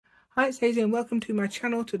Hi, it's Hazy and welcome to my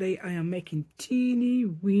channel. Today I am making teeny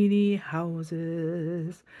weeny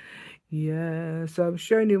houses. Yes, I'm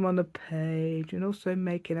showing you them on the page and also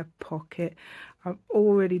making a pocket. I've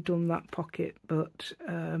already done that pocket, but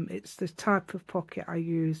it's the type of pocket I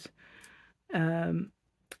use in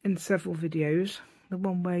several videos. The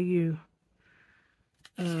one where you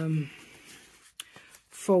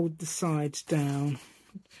fold the sides down.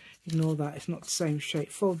 Ignore that, it's not the same shape.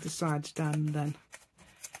 Fold the sides down and then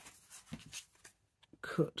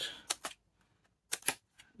cut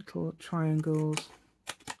little triangles.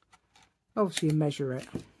 Obviously you measure it.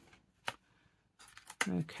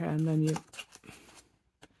 Okay, and then you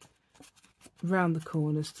round the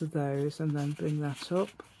corners to those and then bring that up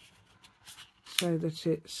so that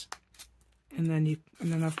it's, and then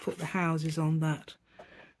I've put the houses on that.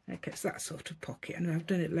 Okay, it's that sort of pocket, and I've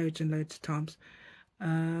done it loads and loads of times.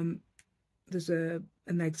 There's an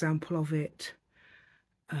example of it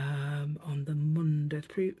on the Monday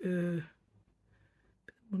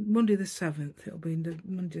the 7th. It'll be in the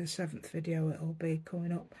Monday the 7th video. It'll be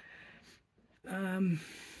coming up.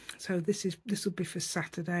 So this will be for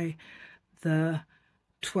Saturday the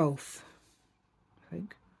 12th, I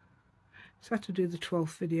think. Saturday the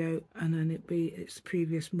 12th video, and then it's the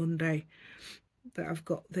previous Monday that I've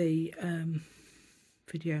got the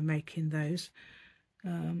video making those.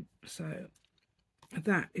 So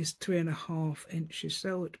that is 3.5 inches,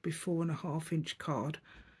 so it'd be 4.5 inch card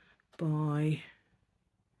by,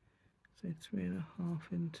 so 3.5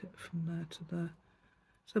 into from there to there,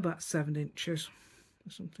 so about 7 inches or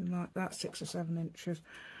something like that, 6 or 7 inches.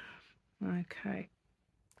 Okay,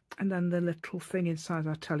 and then the little thing inside,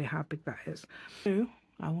 I'll tell you how big that is. So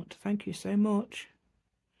I want to thank you so much,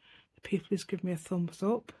 the people who's given me a thumbs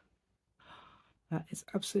up. That is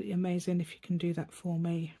absolutely amazing if you can do that for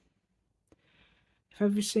me. If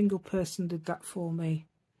every single person did that for me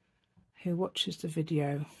who watches the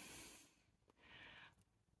video,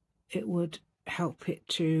 it would help it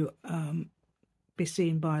to be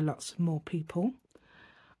seen by lots more people.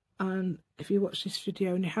 And if you watch this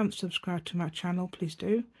video and you haven't subscribed to my channel, please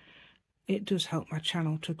do. It does help my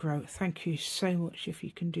channel to grow. Thank you so much if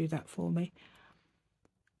you can do that for me.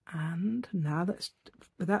 And now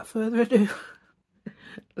without further ado,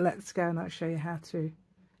 let's go and I'll show you how to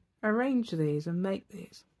arrange these and make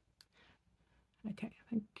these. Okay,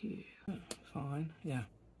 thank you. Fine, yeah.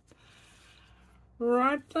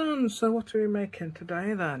 Right then, so what are we making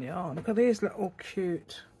today then? Yeah, look at these little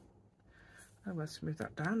cute. Oh, let's move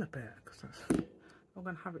that down a bit because I'm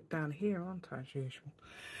going to have it down here, aren't I, as usual?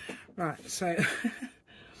 Right, so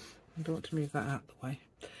I don't want to move that out of the way.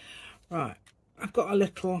 Right, I've got a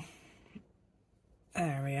little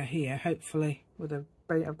area here, hopefully, with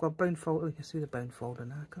I've got a bone folder. You can see the bone folder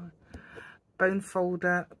now, can't I? Bone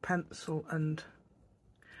folder, pencil and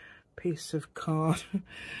piece of card.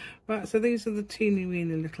 Right, so these are the teeny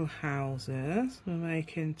weeny little houses we're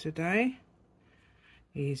making today.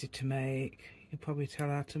 Easy to make. You can probably tell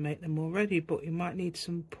how to make them already, but you might need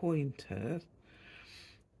some pointers.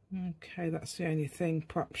 Okay, that's the only thing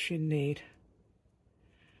perhaps you need.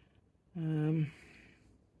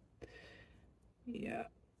 Yeah,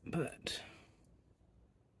 but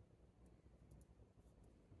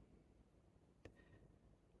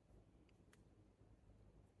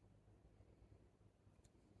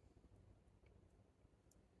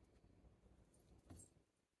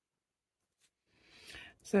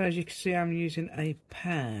so as you can see, I'm using a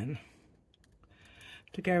pen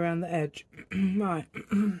to go around the edge. Right,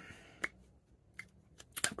 I've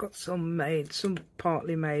got some made, some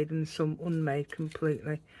partly made and some unmade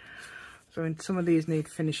completely. So some of these need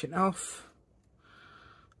finishing off,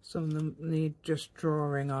 some of them need just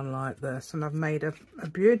drawing on like this, and I've made a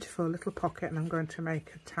beautiful little pocket, and I'm going to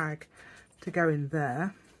make a tag to go in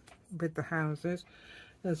there with the houses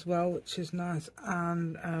as well, which is nice.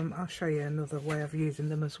 And I'll show you another way of using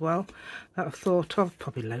them as well that I've thought of.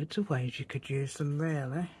 Probably loads of ways you could use them,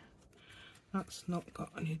 really. That's not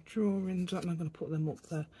got any drawings on. I'm going to put them up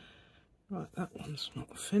there. Right, that one's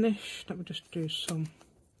not finished. Let me just do some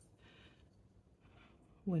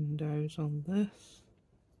windows on this.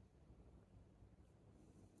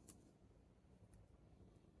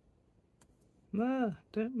 There,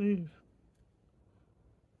 don't move.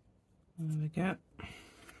 There we go.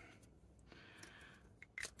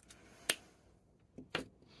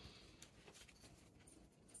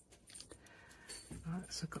 Right,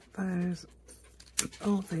 so I've got those,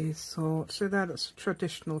 all these sorts. So that's a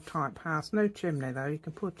traditional type house. No chimney though. You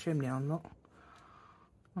can put a chimney on that.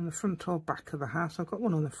 On the front or back of the house. I've got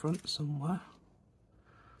one on the front somewhere.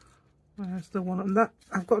 There's the one on that.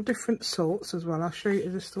 I've got different sorts as well. I'll show you.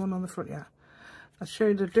 Is this the one on the front? Yeah. I'll show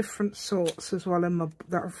you the different sorts as well in my,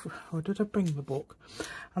 or did I bring the book?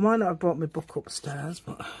 I might not have brought my book upstairs,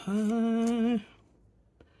 but right,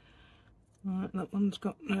 that one's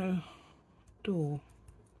got no door.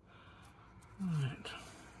 Right,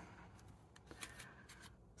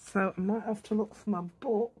 so I might have to look for my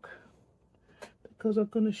book, because I'm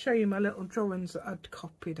going to show you my little drawings that I'd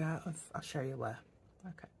copied out of. I'll show you where.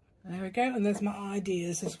 Okay, there we go, and there's my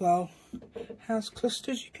ideas as well. House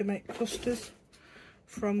clusters, you can make clusters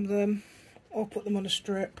from them, or put them on a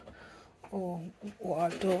strip, or what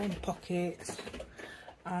I've done, pockets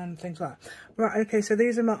and things like that. Right, okay, so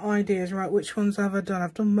these are my ideas. Right, which ones have I done?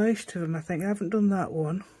 I've done most of them, I think. I haven't done that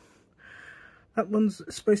one. That one's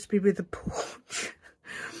supposed to be with a porch.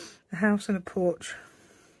 A house and a porch,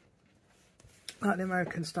 like the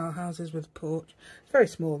American style houses with a porch. It's very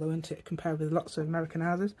small though, isn't it, compared with lots of American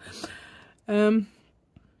houses.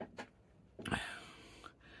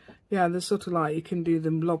 Yeah, they're sort of like, you can do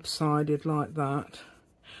them lopsided like that.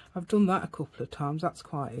 I've done that a couple of times. That's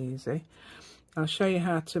quite easy. I'll show you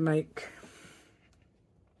how to make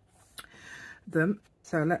them.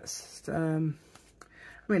 So let's, I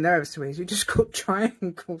mean, they're ever so easy. You just cut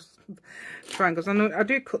triangles. I know I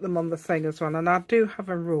do cut them on the thing as well, and I do have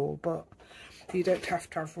a rule, but you don't have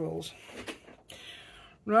to have rules.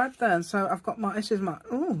 Right then, so I've got my, this is my,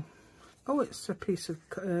 oh, it's a piece of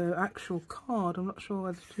actual card. I'm not sure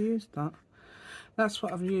whether to use that. That's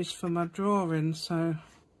what I've used for my drawing, so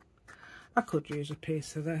I could use a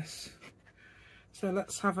piece of this. So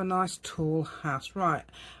let's have a nice tall house. Right,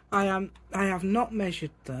 I have not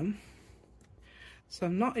measured them, so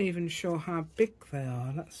I'm not even sure how big they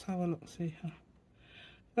are. Let's have a look, see how.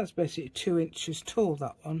 That's basically 2 inches tall,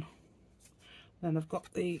 that one. Then I've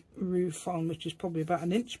got the roof on, which is probably about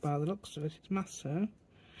 1 inch by the looks of it. It's massive.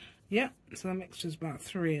 Yeah, so the mixture's about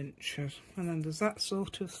 3 inches. And then there's that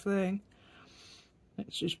sort of thing,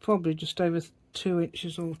 which is probably just over 2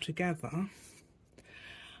 inches altogether.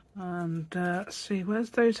 And let's see,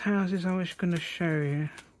 where's those houses I was going to show you?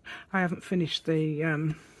 I haven't finished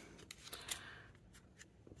the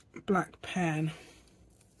black pen.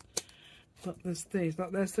 But there's these,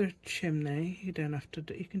 like there's the chimney. You don't have to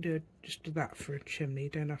do, you can do just do that for a chimney. You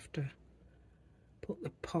don't have to put the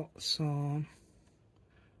pots on.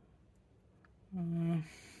 Let's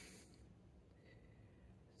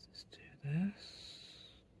just do this.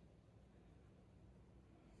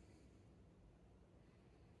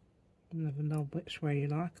 You never know which way you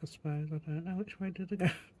like, I suppose. I don't know which way did it go.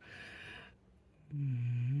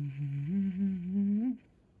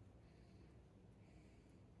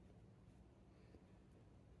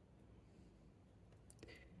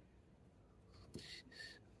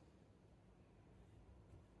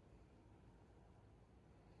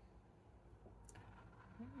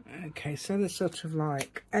 Okay, so there's sort of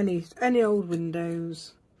like any old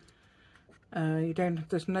windows.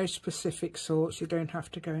 There's no specific sorts. You don't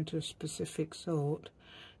have to go into a specific sort.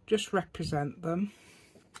 Just represent them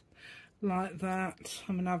like that.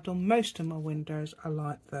 I mean, I've done most of my windows are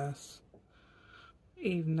like this.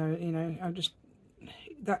 Even though, you know,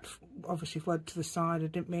 that obviously went to the side. I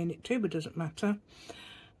didn't mean it to, but it doesn't matter.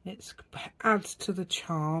 It adds to the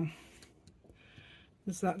charm.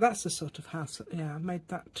 That's the sort of house that, yeah, I made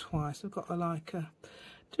that twice. I've got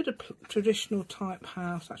did a traditional type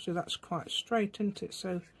house. Actually, that's quite straight, isn't it?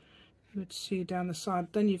 So you would see down the side.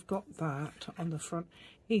 Then you've got that on the front.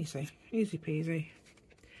 Easy peasy.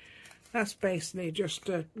 That's basically just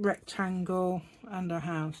a rectangle and a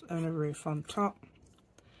house and a roof on top.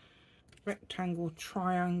 Rectangle,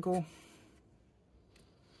 triangle.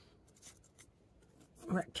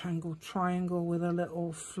 Rectangle, triangle with a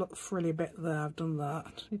little frilly bit there. I've done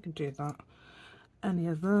that. You can do that. Any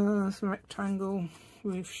of those. Rectangle,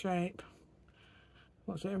 roof shape.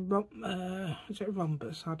 What's it? Is it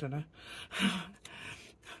rhombus? I don't know.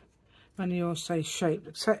 When you all say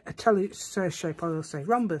shape, tell you it's shape, I will say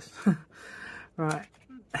rhombus. Right.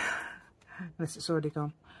 Unless it's already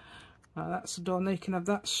gone. Right, that's the door. And you can have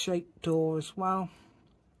that shaped door as well.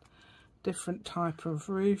 Different type of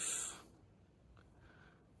roof.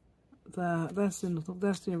 There's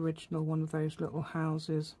the original one of those little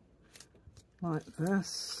houses like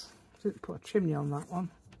this. Didn't put a chimney on that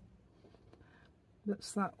one.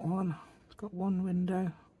 That's that one. It's got one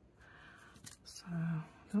window. So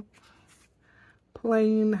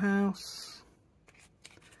plain house,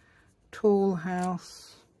 tall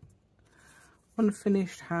house,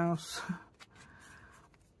 unfinished house,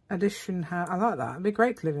 addition house. I like that. It'd be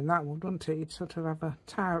great to live in that one, wouldn't it? You'd sort of have a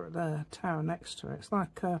tower there, tower next to it. It's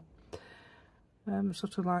like a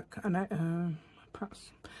sort of like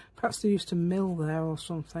perhaps they used to mill there or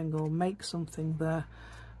something, or make something there.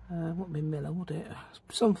 Wouldn't be Miller, would it?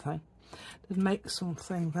 Something. They'd make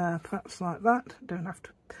something there, perhaps like that. Don't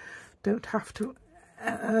have to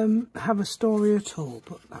have a story at all,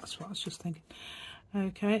 but that's what I was just thinking.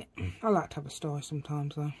 Okay, I like to have a story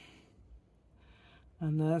sometimes though.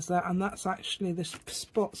 And there's that, and that's actually, the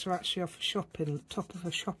spots are actually off a shopping, top of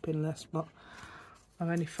a shopping list, but I've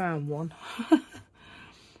only found one.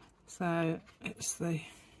 So it's the,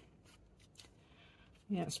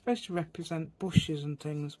 yeah, it's supposed to represent bushes and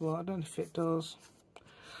things. Well, I don't know if it does.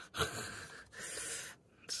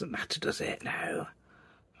 Doesn't matter, does it? No.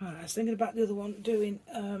 Right, I was thinking about the other one doing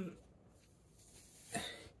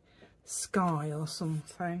sky or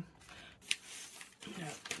something. Yeah,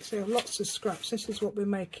 so lots of scraps. This is what we're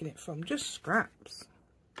making it from, just scraps.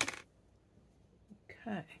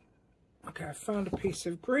 Okay. Okay, I found a piece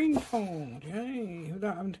of green cord, yay,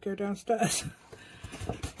 without having to go downstairs.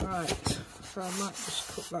 Right, so I might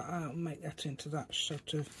just cut that out and make that into that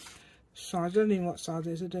sort of size. I don't know what size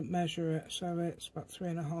it is, I didn't measure it, so it's about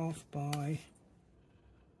 3.5 by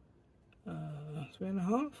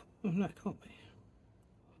 3.5? Oh, no, it can't be.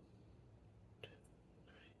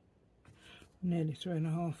 Nearly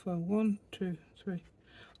 3.5. Oh, 1, 2, 3.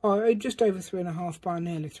 Oh, just over 3.5 by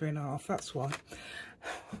nearly 3.5. That's why.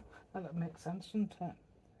 That makes sense, doesn't it?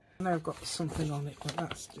 I know I've got something on it, but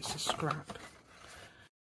that's just a scrap.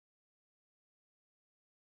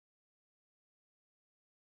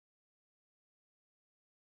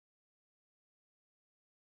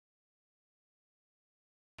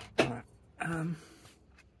 Right.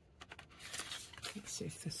 Let's see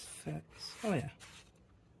if this fits. Oh yeah.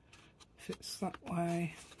 Fits that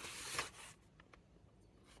way.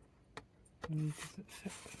 And does it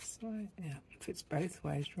fit this way? Yeah, it fits both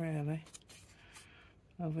ways really.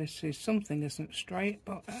 Obviously something isn't straight,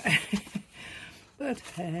 but but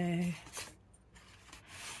hey.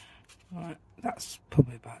 Right, that's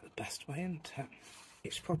probably about the best way, isn't it?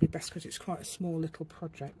 It's probably best because it's quite a small little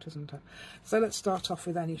project, isn't it? So let's start off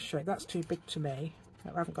with any shape. That's too big to me.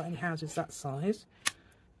 I haven't got any houses that size.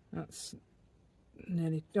 That's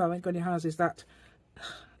nearly, no, I haven't got any houses that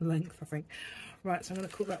length, I think. Right, so I'm going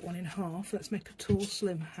to cut that one in half. Let's make a tall,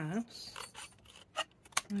 slim house.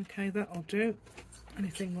 Okay, that'll do.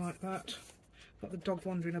 Anything like that. Got the dog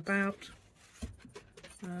wandering about.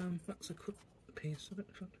 That's a cut piece of it.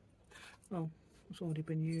 Oh, it's already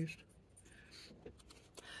been used.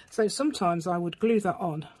 So sometimes I would glue that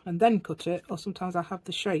on and then cut it, or sometimes I have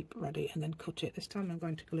the shape ready and then cut it. This time I'm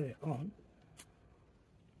going to glue it on.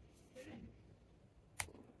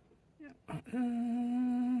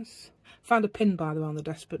 Found a pin, by the way, on the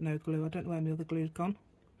desk, but no glue. I don't know where my other glue's gone.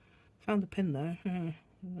 Found the pin though.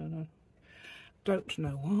 Don't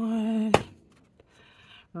know why.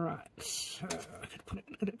 Right, so I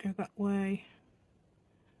could it go that way.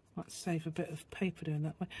 Might save a bit of paper doing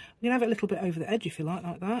that way. You can have it a little bit over the edge if you like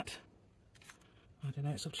that. I don't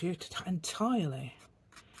know, it's up to you entirely.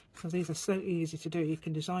 Because these are so easy to do. You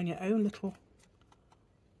can design your own little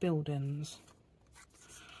buildings.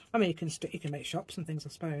 I mean, you can make shops and things, I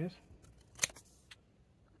suppose.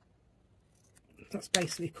 That's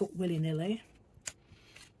basically cut willy-nilly.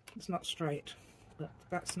 It's not straight, but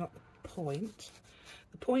that's not the point.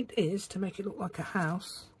 The point is to make it look like a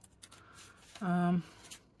house.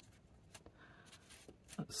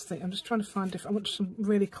 Let's think. I'm just trying to find I want some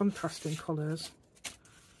really contrasting colours.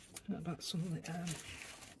 About something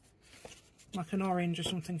like an orange or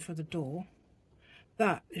something for the door.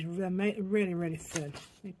 That is really, really thin.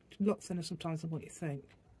 It's a lot thinner sometimes than what you think.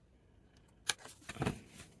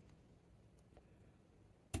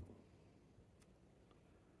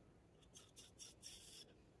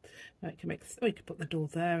 Now you can make. Oh, you can put the door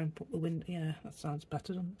there and put the window. Yeah, that sounds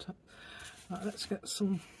better, doesn't it? Right, let's get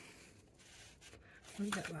some. Let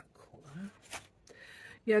me get that colour.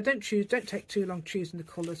 Yeah, don't take too long choosing the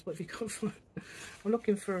colours, but if you can't find, I'm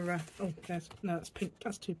looking for, oh, no, that's pink,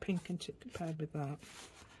 that's too pink, isn't it, compared with that.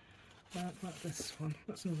 Like this one,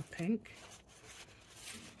 that's another pink.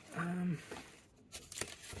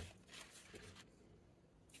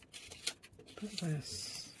 Put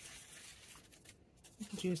this. We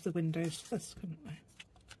could use the windows for this, couldn't we?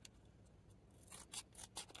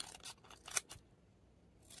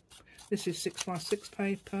 This is 6x6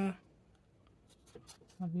 paper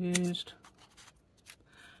I've used.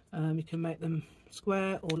 You can make them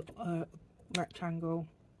square or rectangle.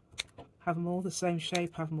 Have them all the same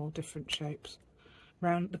shape, have them all different shapes.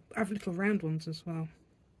 Round, have little round ones as well.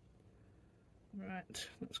 Right,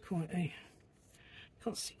 that's quite a...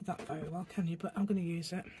 Can't see that very well, can you? But I'm going to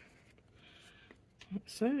use it.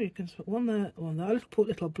 So you can put one there, one there. I'll put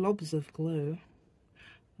little blobs of glue,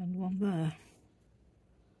 and one there.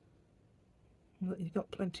 You've got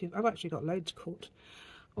plenty of, I've actually got loads cut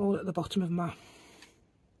all at the bottom of my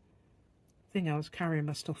thing I was carrying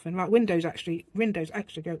my stuff in. Like windows actually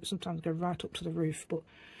go sometimes go right up to the roof, but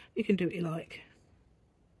you can do what you like.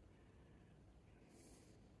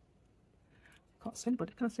 Can't see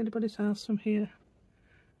anybody. Can I see anybody's house from here?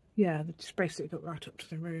 Yeah, they just basically got right up to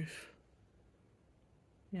the roof.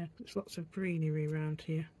 Yeah, there's lots of greenery around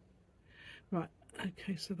here. Right,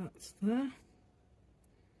 okay, so that's there.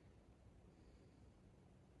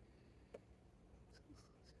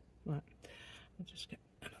 Right, I'll just get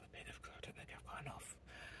another bit of colour. I don't think I've got enough.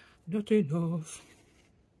 Not enough.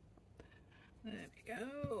 There we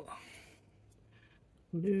go.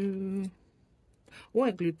 Glue. Oh,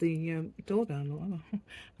 I glued the door down.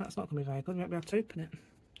 That's not going to be very good. We won't be able to open it.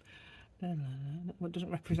 It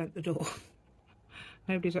doesn't represent the door.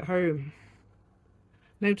 Nobody's at home.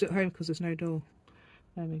 Nobody's at home because there's no door.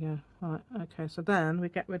 There we go. Right, okay, so then we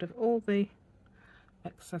get rid of all the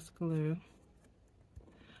excess glue.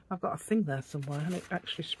 I've got a thing there somewhere and it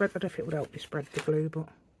actually spread. I don't know if it would help me spread the glue, but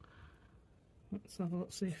let's have a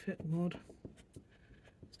look, see if it would.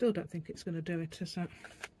 Still don't think it's going to do it, is it?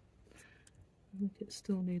 I think it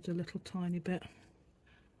still needs a little tiny bit.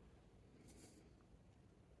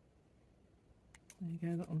 There you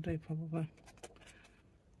go, that'll do probably.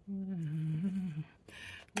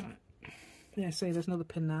 Right. Yeah, see, there's another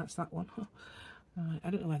pin now, it's that one. Right, I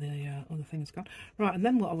don't know where the other thing's gone. Right, and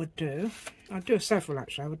then what I would do, I'd do several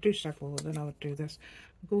actually, I would do several, then I would do this.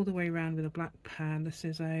 Go all the way around with a black pen. This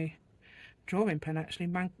is a drawing pen actually,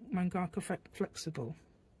 Mangaka Flexible.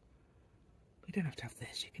 You don't have to have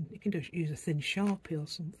this, you can just use a thin Sharpie or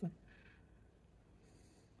something.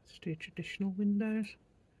 Let's do traditional windows.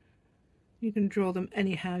 You can draw them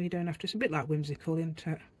anyhow, you don't have to. It's a bit like Whimsical, isn't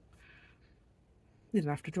it? You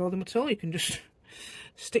don't have to draw them at all, you can just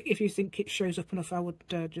stick, if you think it shows up enough, I would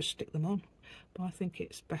just stick them on. But I think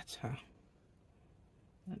it's better.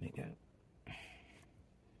 There we go.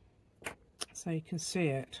 So you can see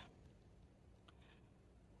it.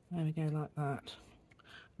 There we go, like that.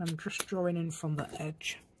 I'm just drawing in from the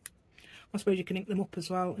edge. I suppose you can ink them up as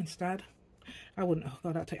well instead. I wouldn't, oh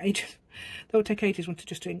god, that'd take ages. That would take ages to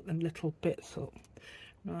just ink them little bits up.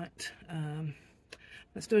 Right,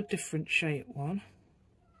 let's do a different shape one.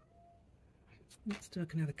 Let's do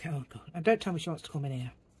another cow. Oh, and don't tell me she wants to come in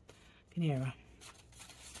here. Can you hear her?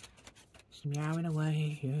 She's meowing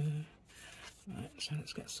away. Yeah. Right, so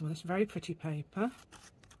let's get some of this very pretty paper.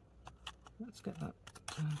 Let's get that.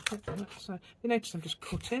 So you notice I'm just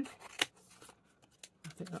cutting. I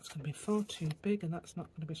think that's going to be far too big, and that's not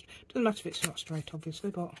going to be. Doesn't matter if it's not straight, obviously,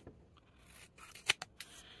 but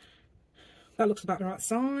that looks about the right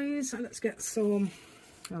size. So let's get some.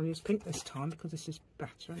 I'll use pink this time because this is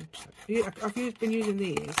better. I've been using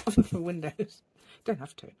these for windows. Don't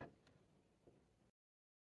have to.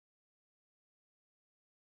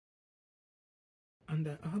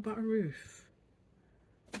 And how about a roof?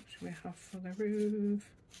 What should we have for the roof?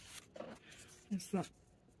 Is that?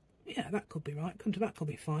 Yeah, that could be right. That could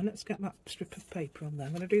be fine. Let's get that strip of paper on there.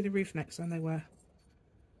 I'm going to do the roof next. I know where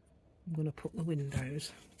I'm going to put the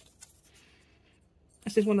windows.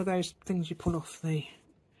 This is one of those things you pull off the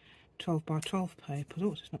 12 by 12 paper.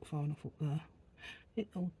 Oh, it's not far enough up there.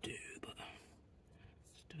 It'll do, but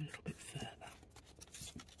let's do a little bit further.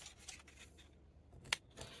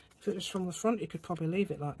 If it was from the front, you could probably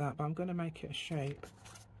leave it like that, but I'm going to make it a shape.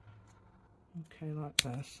 Okay, like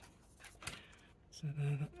this. So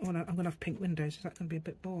there. Oh no, I'm going to have pink windows. Is that going to be a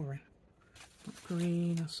bit boring? Like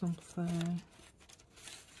green or something.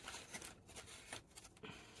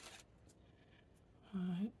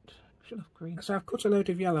 Right, should have green. So I've cut a load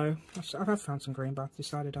of yellow. I have found some green, but I've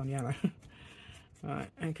decided on yellow. Right,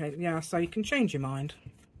 okay, yeah, so you can change your mind.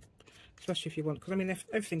 Especially if you want, because I mean, if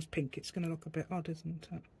everything's pink, it's going to look a bit odd, isn't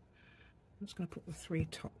it? I'm just going to put the 3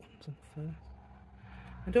 top ones on first.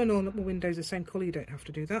 I don't know all the windows the same colour, you don't have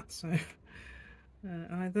to do that, so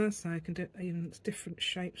either, so I can do even different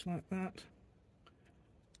shapes like that.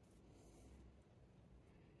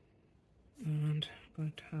 And I'm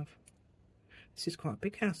going to have, this is quite a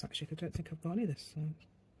big house actually, I don't think I've got any of this size.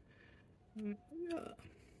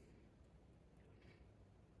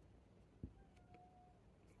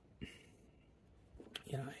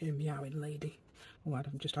 Yeah, I hear meowing lady. Oh,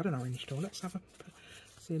 I've just had an orange door. Let's have a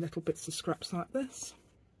see little bits of scraps like this.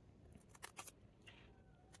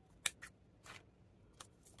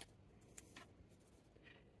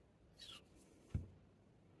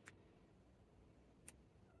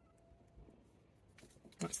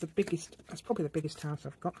 That's the biggest. That's probably the biggest house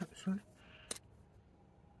I've got actually.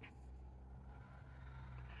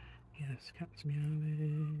 Yes, cat's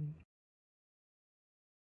meowing.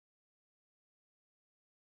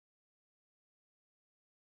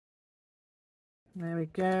 There we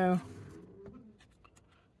go.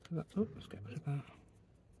 Oh, let's get rid of that.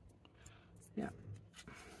 Yeah.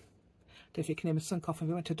 Don't know if you can hear my son coughing.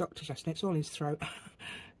 We went to a doctor's yesterday. It's all his throat.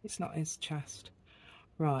 It's not his chest.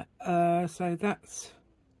 Right. So that's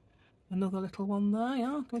another little one there.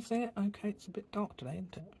 Yeah, can we see it? Okay, it's a bit dark today,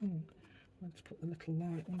 isn't it? Let's put the little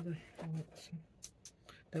light on the.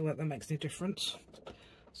 Don't know if that makes any difference.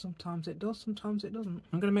 Sometimes it does, sometimes it doesn't.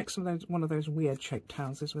 I'm going to make one of those weird shaped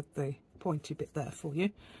houses with the pointy bit there for you.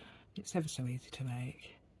 It's ever so easy to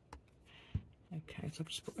make. Okay, so I've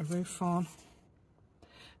just put the roof on.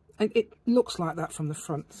 And it looks like that from the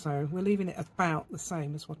front, so we're leaving it about the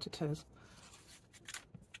same as what it is.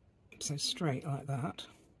 So straight like that.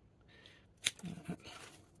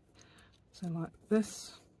 So like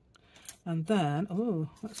this. And then, oh,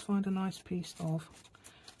 let's find a nice piece of,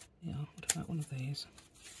 yeah, what about one of these?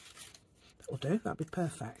 That'll do, that'd be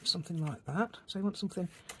perfect, something like that. So you want something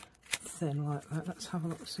thin like that. Let's have a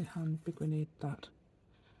look, see how big we need that.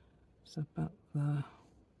 So about there,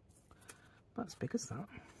 about as big as that.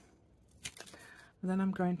 And then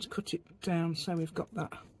I'm going to cut it down so we've got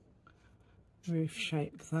that roof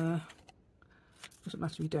shape there. Doesn't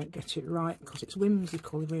matter if you don't get it right because it's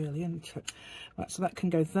whimsical, really, isn't it? Right, so that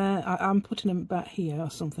can go there. I'm putting them about here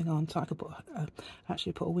or something, aren't I? I could put,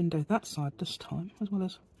 actually put a window that side this time, as well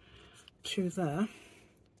as two there.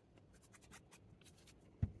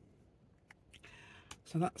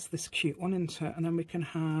 So that's this cute one, isn't it? And then we can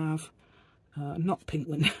have not pink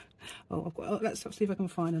window. Oh, let's see if I can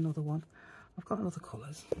find another one. I've got other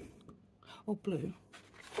colours. Oh, blue.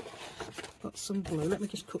 Got some blue. Let me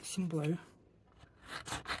just cut some blue.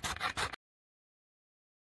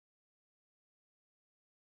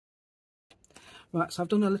 Right, so I've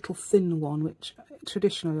done a little thin one, which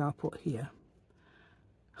traditionally I'll put here.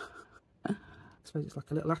 I suppose it's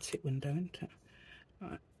like a little attic window, isn't it?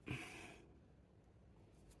 Right.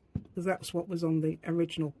 Because that's what was on the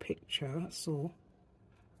original picture. That's all.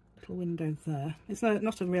 Little window there. It's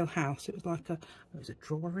not a real house. It was like it was a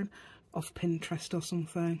drawing off Pinterest or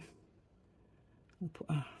something. We'll put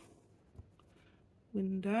a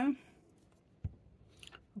window.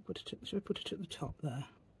 Should I put it at the top there?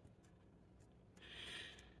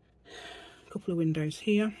 A couple of windows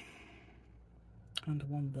here and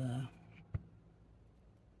one there.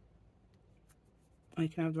 Oh, you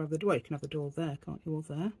can have the door. You can have the door there, can't you? Or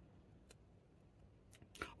there,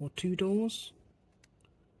 or two doors.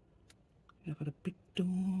 I've got a big door,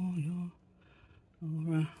 yeah.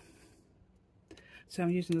 Or so I'm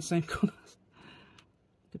using the same colours.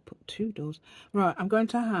 To put two doors. Right, I'm going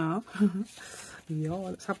to have. Yeah,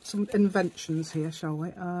 let's have some inventions here, shall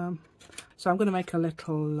we? So I'm going to make a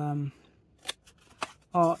little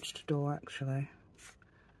arched door, actually.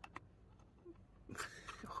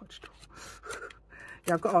 Arched door.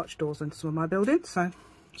 Yeah, I've got arched doors in some of my buildings, so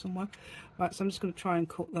somewhere. Right, so I'm just going to try and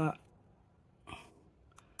cut that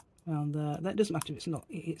around there. That doesn't matter if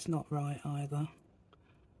it's not right either.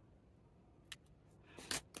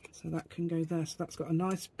 So that can go there. So that's got a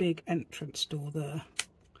nice big entrance door there.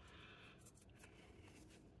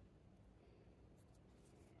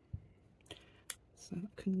 So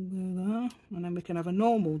that can go there, and then we can have a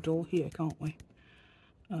normal door here, can't we?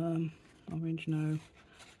 Orange, no.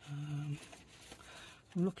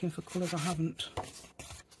 I'm looking for colours I haven't.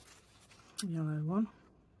 Yellow one.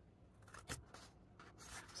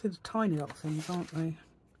 See, the tiny little things, aren't they?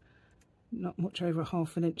 Not much over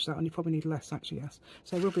 ½ an inch, that one. You probably need less, actually, yes.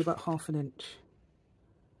 So it will be about ½ an inch.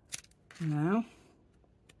 Now,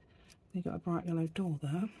 you've got a bright yellow door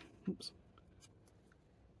there. Oops.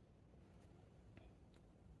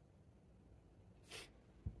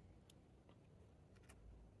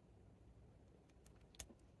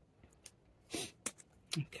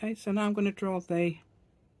 Okay, so now I'm going to draw the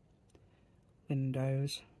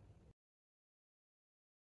windows.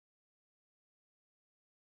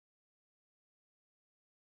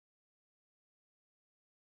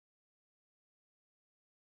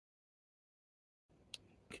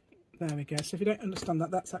 There we go. So if you don't understand that,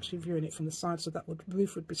 that's actually viewing it from the side, so that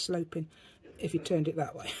roof would be sloping if you turned it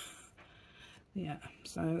that way. Yeah,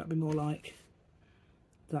 so that'd be more like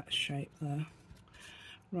that shape there.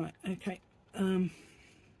 Right, okay.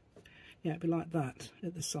 Yeah, it'd be like that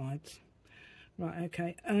at the sides. Right,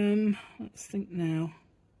 okay. Let's think now.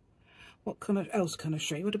 What else can I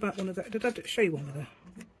show you? What about one of the? Did I show you one of the?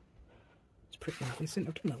 It's pretty obvious, isn't it?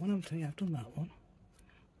 I've done that one, haven't I? Yeah, I've done that one.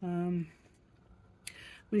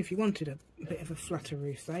 I mean, if you wanted a bit of a flatter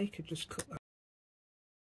roof there, you could just cut that.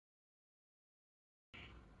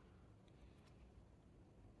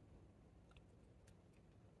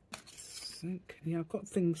 Yeah, I've got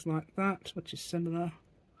things like that, which is similar.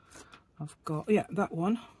 I've got, yeah, that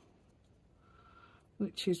one,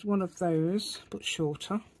 which is one of those but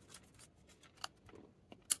shorter,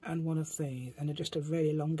 and one of these, and just a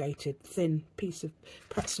very elongated thin piece of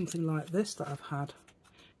perhaps something like this that I've had,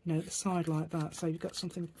 you know, the side like that. So you've got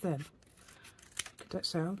something thin. Don't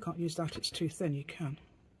say, oh, I can't use that, it's too thin. You can.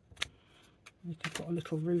 You can put a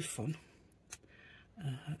little roof on.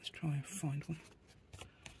 Let's try and find one.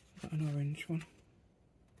 I've got an orange one.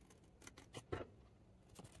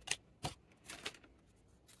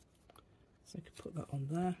 So you can put that on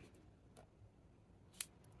there,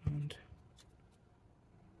 and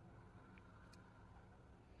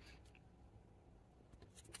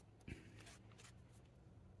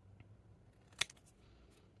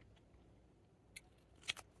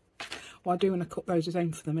what I do when I cut those is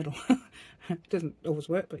aim for the middle. It doesn't always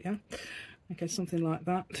work, but yeah. Okay, something like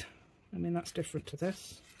that. I mean, that's different to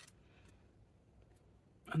this.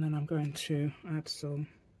 And then I'm going to add some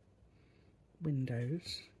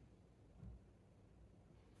windows.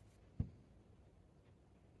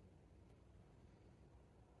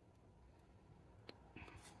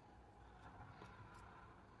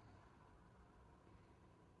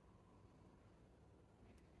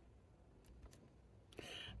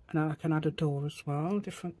 And I can add a door as well,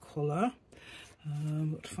 different colour.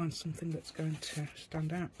 But to find something that's going to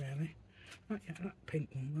stand out really. Not yet, that pink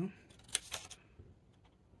one will.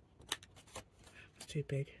 It's too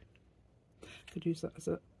big. Could use that as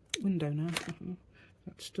a window now.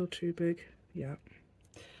 That's still too big. Yeah.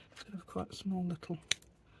 It's going to have quite a small little.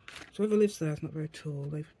 So whoever lives there is not very tall.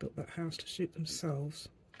 They've built that house to suit themselves.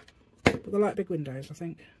 But they like big windows, I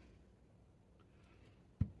think.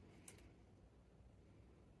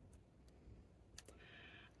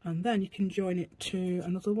 And then you can join it to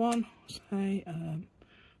another one. Say, I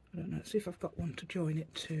don't know, see if I've got one to join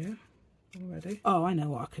it to already. Oh, I know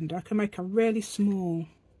what I can do. I can make a really small,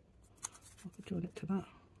 I could join it to that.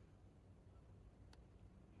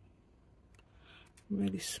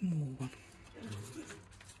 Really small one.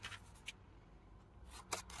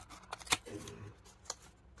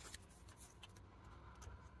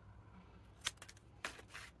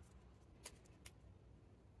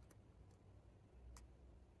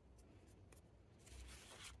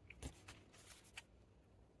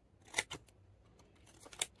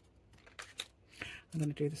 I'm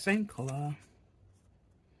going to do the same colour.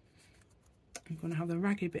 I'm going to have the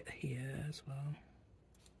raggy bit here as well.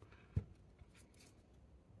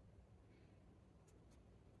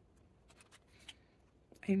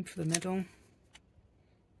 Aim for the middle.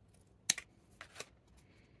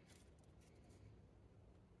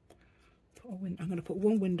 I'm going to put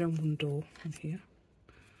one window and one door in here.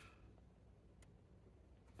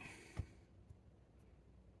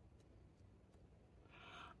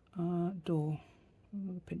 Door.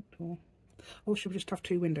 Another pink door. Or should we just have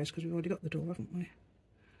two windows because we've already got the door, haven't we?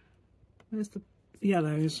 There's the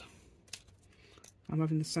yellows. I'm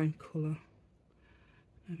having the same colour.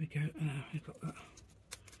 There we go. We've got that.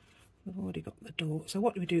 We've already got the door. So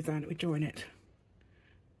what do we do then? We join it.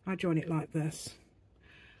 I join it like this.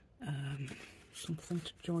 Something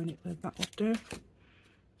to join it with. That would do.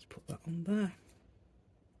 Let's put that on there.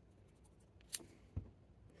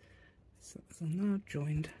 So that's on now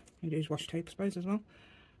joined. You use washi tape, I suppose, as well.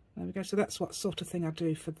 There we go. So that's what sort of thing I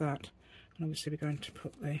do for that. And obviously we're going to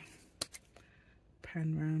put the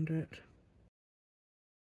pen round it.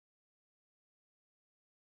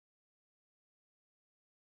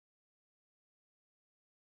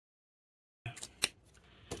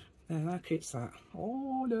 There, that keeps that.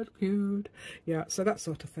 Oh, that's cute. Yeah, so that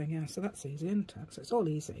sort of thing. Yeah, so that's easy, isn't it? So it's all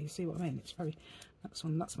easy. You see what I mean? It's very. That's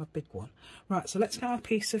one. That's my big one. Right. So let's get a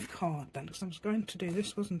piece of card then, because I was going to do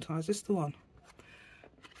this, wasn't I? Is this the one?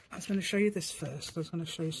 I was going to show you this first. I was going to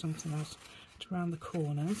show you something else. It's around the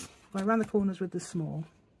corners. Well, around the corners with the small.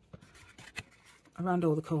 Around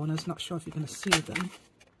all the corners. Not sure if you're going to see them.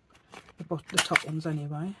 The top ones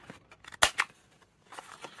anyway.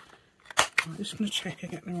 I'm just going to check I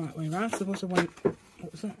get the right way around. There was a way.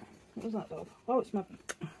 What was that? What was that, dog? Oh, it's my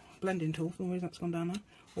blending tool. For some reason that's gone down there.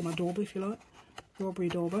 Or my doorbell, if you like. Strawberry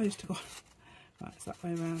doorbell used to go. Right, it's that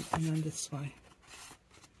way around and then this way.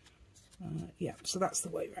 Yeah, so that's the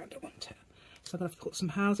way around I want it. So I'm going to have to put some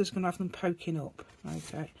houses, going to have them poking up.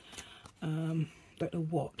 Okay. Don't know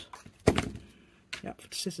what. Yeah,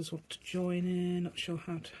 the scissors want to join in. Not sure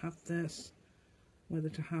how to have this. Whether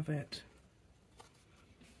to have it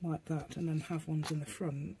like that and then have ones in the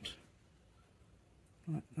front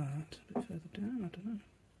like that. A bit further down, I don't know.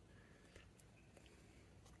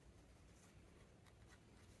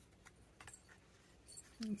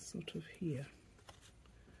 And sort of here.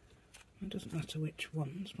 It doesn't matter which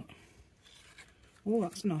ones, but Oh,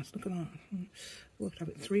 that's nice. Look at that. Oh, I could have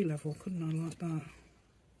it 3 level, couldn't I, like that?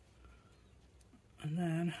 And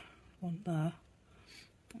then one there,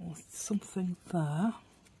 or something there.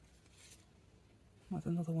 Like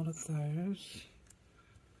another one of those.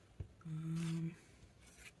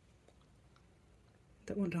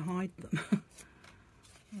 Don't want to hide them.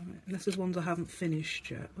 Right, unless there's ones I haven't finished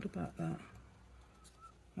yet. What about that?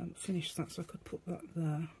 I haven't finished that, so I could put that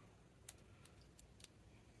there.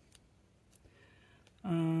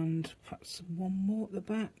 And perhaps one more at the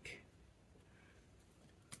back.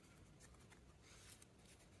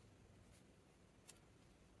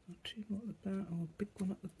 Or 2 more at the back, or a big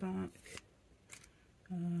one at the back.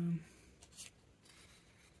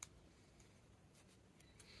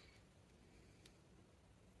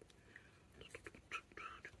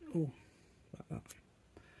 Oh, like that.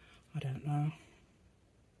 I don't know.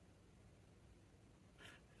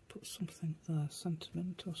 Put something there,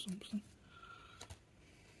 sentiment or something.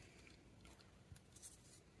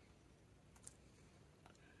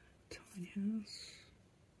 Tiny house.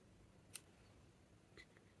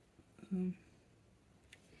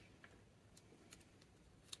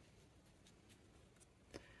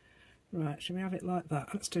 Right, shall we have it like that?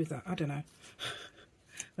 Let's do that. I don't know.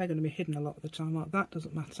 They're going to be hidden a lot of the time. Like that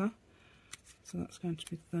doesn't matter. So that's going to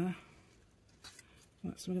be there.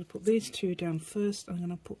 Right, so we're going to put these 2 down first. I'm going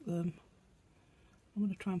to put them. I'm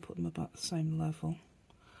going to try and put them about the same level.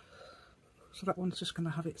 So that one's just going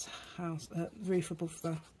to have its house roof above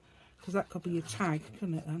there, because that could be your tag,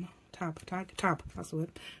 couldn't it? Then tab. That's the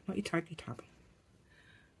word. Not your tag, your tab.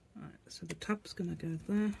 Right, so the tab's going to go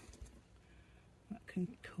there. That can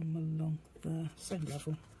come along there, same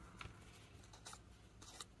level.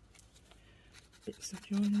 Bits of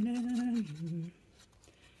joining. You'd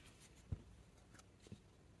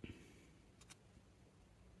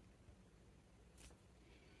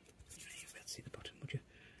better see the bottom, would you?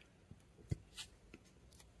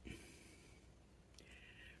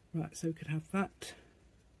 Right, so we could have that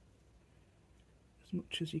as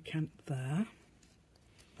much as you can there.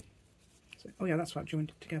 So, oh yeah, that's what I joined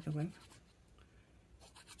it together with.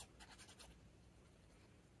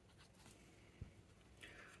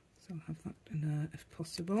 So I'll have that in there if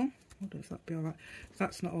possible. I wonder if that'd be alright. If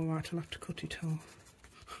that's not alright, I'll have to cut it off.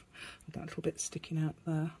 That little bit sticking out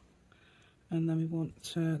there. And then we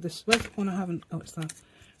want this. Where's the one I haven't? Oh, it's there.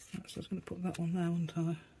 Right, so I was going to put that one there, wasn't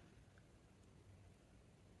I?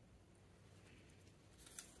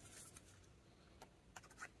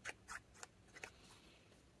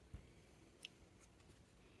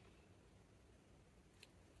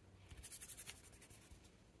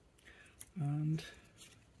 And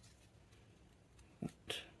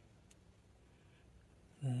that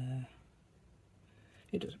there.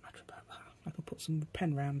 It doesn't matter about that. I could put some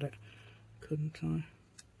pen round it, couldn't I?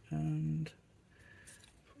 And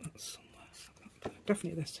put that somewhere.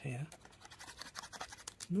 Definitely this here.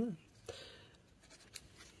 No.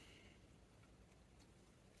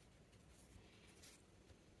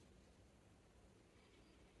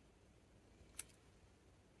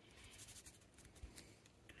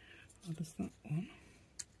 Or does that one?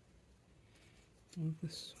 Or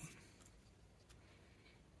this one?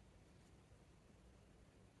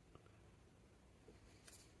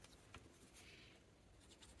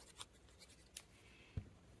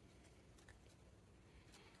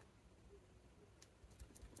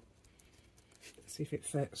 Let's see if it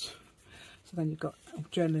fits. So then you've got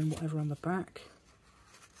journaling whatever on the back.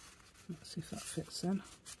 Let's see if that fits in.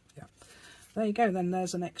 Yeah. There you go, then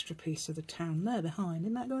there's an extra piece of the town there behind.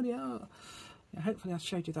 Isn't that good? Yeah. Yeah, hopefully I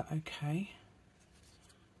showed you that okay.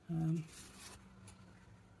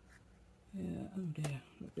 Yeah, oh dear,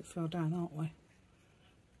 a bit far down, aren't we?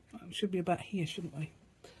 It should be about here, shouldn't we?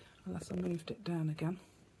 Unless I moved it down again.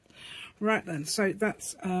 Right then, so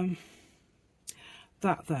that's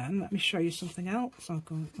that then. Let me show you something else. I've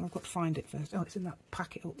got to find it first. Oh, it's in that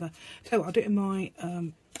packet up there. So I'll do it in my,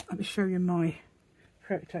 let me show you my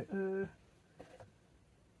prototype.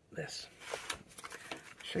 This.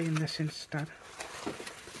 Show you this instead.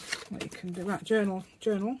 What you can do. Right, journal,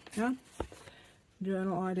 yeah?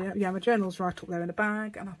 Journal idea. Yeah, my journal's right up there in a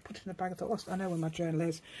bag, and I put it in a bag. I thought, I know where my journal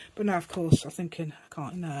is. But now, of course, I'm thinking, I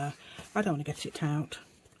can't, no, I don't want to get it out.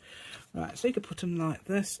 Right, so you could put them like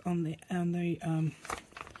this on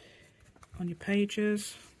your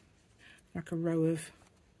pages, like a row of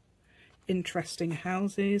interesting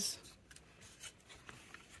houses.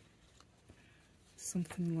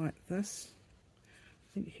 Something like this.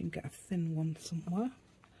 I think you can get a thin one somewhere.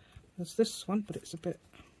 There's this one, but it's a bit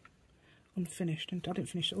unfinished. And I didn't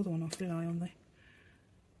finish the other one off, did I, on the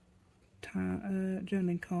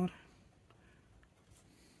journaling card?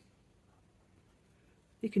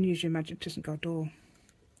 You can use your imagination. It hasn't got a door.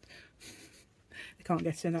 You can't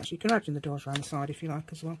get in actually. You can imagine the doors around the side if you like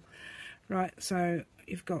as well. Right, so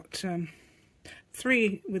you've got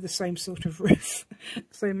 3 with the same sort of roof.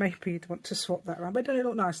 So maybe you'd want to swap that around. But doesn't it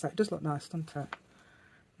look nice though? It does look nice, doesn't it?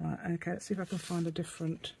 Right, okay, let's see if I can find a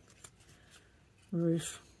different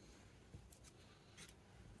roof.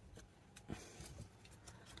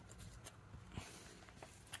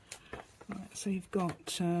 Right, so you've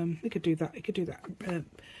got, you could do that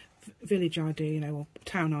village idea, you know, or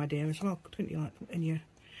town idea as well, couldn't you, like in your,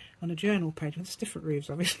 on a journal page. Well, it's different roofs,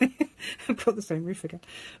 obviously. I've got the same roof again.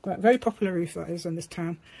 Right, very popular roof that is in this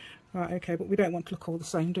town. Right, okay, but we don't want to look all the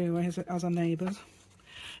same, do we, as our neighbours?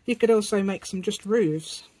 You could also make some just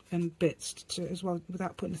roofs and bits to, as well,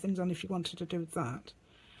 without putting the things on if you wanted to do that.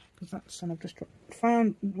 Because that's, and I've just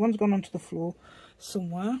found, one's gone onto the floor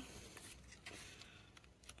somewhere.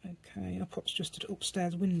 Okay, I'll perhaps just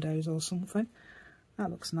upstairs windows or something. That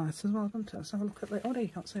looks nice as well, doesn't it? Let's have a look at that. Oh, there, you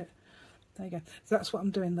can't see it. There you go. So that's what I'm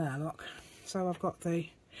doing there, look. So I've got the...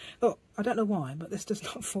 Look, I don't know why, but this does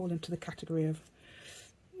not fall into the category of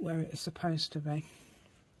where it is supposed to be.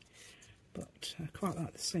 But I quite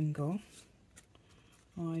like the single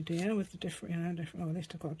idea with the different, you know, different... Oh, at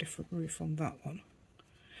least I've got a different roof on that one.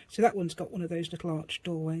 So that one's got one of those little arched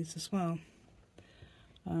doorways as well.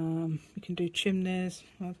 You can do chimneys.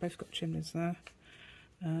 Well, I've both got chimneys there.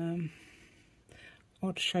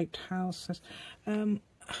 Odd shaped houses.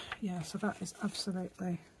 Yeah, so that is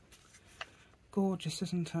absolutely gorgeous,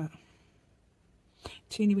 isn't it?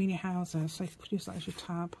 Teeny weeny houses. So you could use that as your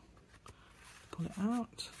tab. Pull it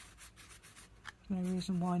out. No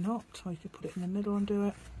reason why not. Or you could put it in the middle and do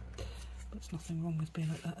it. But there's nothing wrong with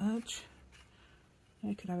being at the edge.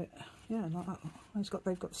 You could have it, yeah, like that.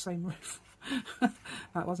 They've got the same roof.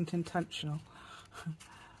 That wasn't intentional.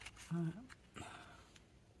 I'm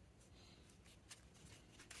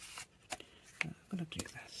going to do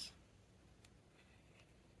this.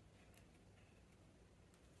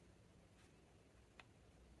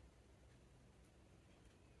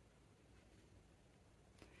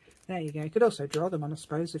 There you go. You could also draw them on, I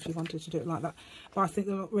suppose, if you wanted to do it like that. But I think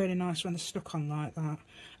they look really nice when they're stuck on like that.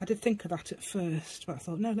 I did think of that at first, but I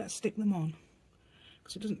thought, no, let's stick them on.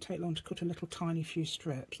 Because it doesn't take long to cut a little tiny few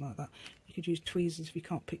strips like that. You could use tweezers if you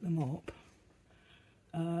can't pick them up.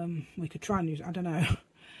 We could try and use, I don't know.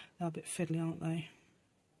 They're a bit fiddly, aren't they?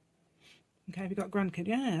 Okay, have you got grandkids?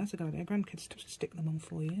 Yeah, that's a good idea. Grandkids to stick them on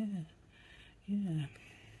for you. Yeah.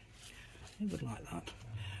 They would like that.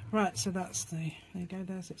 Right, so that's the, there you go,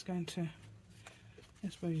 it's going to, I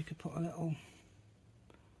suppose you could put a little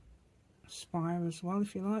spire as well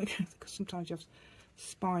if you like, because sometimes you have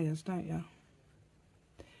spires, don't you,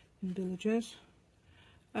 in villages.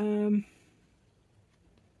 That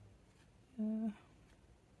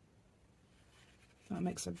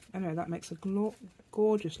makes a, anyway, that makes a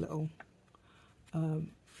gorgeous little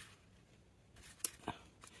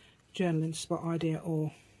journaling spot idea,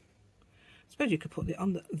 or I suppose you could put it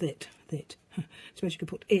on the I suppose you could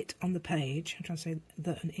put it on the page. I'm trying to say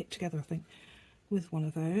the and it together, I think, with one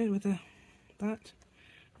of those, with that,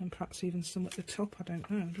 and perhaps even some at the top. I don't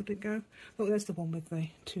know. Would it go? Oh, there's the one with the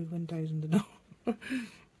 2 windows and the door.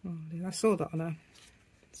 Oh, dear, I saw that on a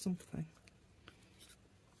something.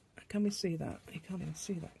 Can we see that? You can't even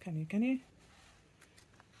see that, can you? Can you?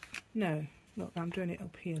 No. Look, I'm doing it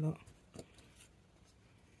up here. Look.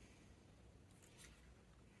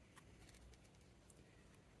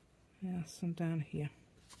 Yes, and down here.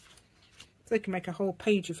 So you can make a whole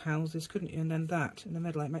page of houses, couldn't you? And then that in the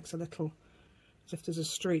middle, it makes a little, as if there's a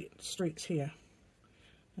streets here,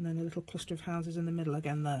 and then a little cluster of houses in the middle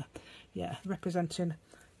again there. Yeah, representing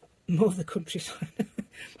more of the countryside.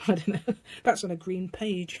 I don't know. That's on a green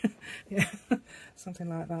page. Yeah, something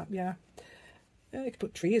like that. Yeah. Yeah, you could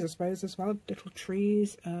put trees, I suppose, as well. Little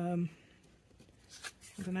trees.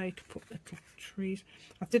 I don't know, you could put little trees.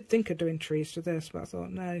 I did think of doing trees to this, but I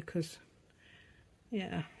thought no, because,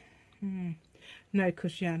 yeah. No,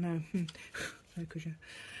 because, yeah, no. No, because, yeah.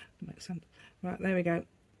 Makes sense. Right, there we go.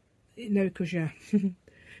 No, because, yeah.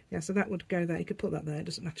 Yeah, so that would go there. You could put that there. It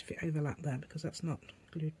doesn't matter if it overlapped there, because that's not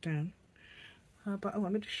glued down. But, oh,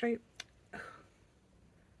 let me just show you.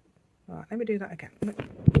 Right, let me do that again.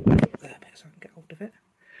 There, so I can get hold of it.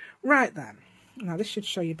 Right then. Now this should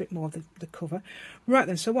show you a bit more of the cover. Right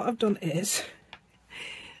then, so what I've done is,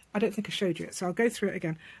 I don't think I showed you it, so I'll go through it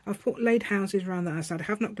again. I've laid houses around the outside. I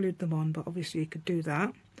have not glued them on, but obviously you could do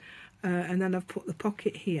that. And then I've put the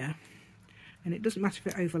pocket here. And it doesn't matter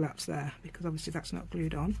if it overlaps there, because obviously that's not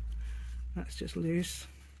glued on. That's just loose.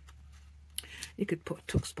 You could put a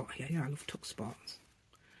tuck spot here. Yeah, I love tuck spots.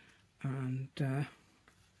 And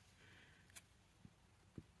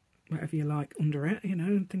whatever you like under it, you know,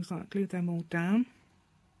 and things like that. Glue them all down.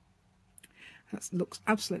 That looks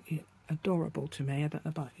absolutely adorable to me. I don't know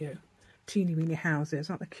about you. Teeny weeny houses,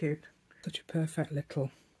 aren't they cute? Such a perfect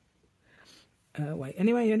little way.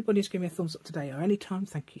 Anyway, anybody's giving me a thumbs up today or any time,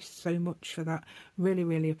 thank you so much for that. Really,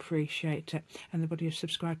 really appreciate it. Anybody who's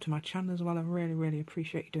subscribed to my channel as well, I really, really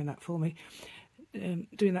appreciate you doing that for me.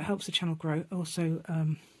 Doing that helps the channel grow. Also,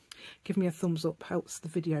 give me a thumbs up helps the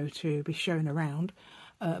video to be shown around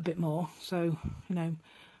a bit more. So, you know,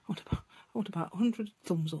 I want about 100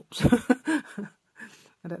 thumbs ups.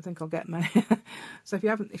 I don't think I'll get many. So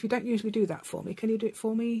if you don't usually do that for me, can you do it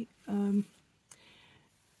for me?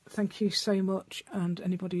 Thank you so much. And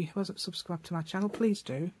anybody who hasn't subscribed to my channel, please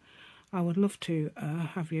do. I would love to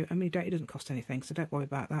have you. I mean, it doesn't cost anything, so don't worry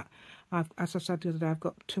about that. As I said the other day, I've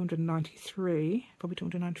got 293, probably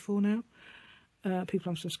 294 now, people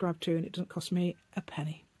I'm subscribed to, and it doesn't cost me a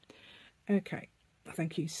penny. Okay,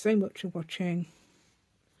 thank you so much for watching,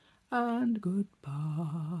 and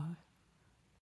goodbye.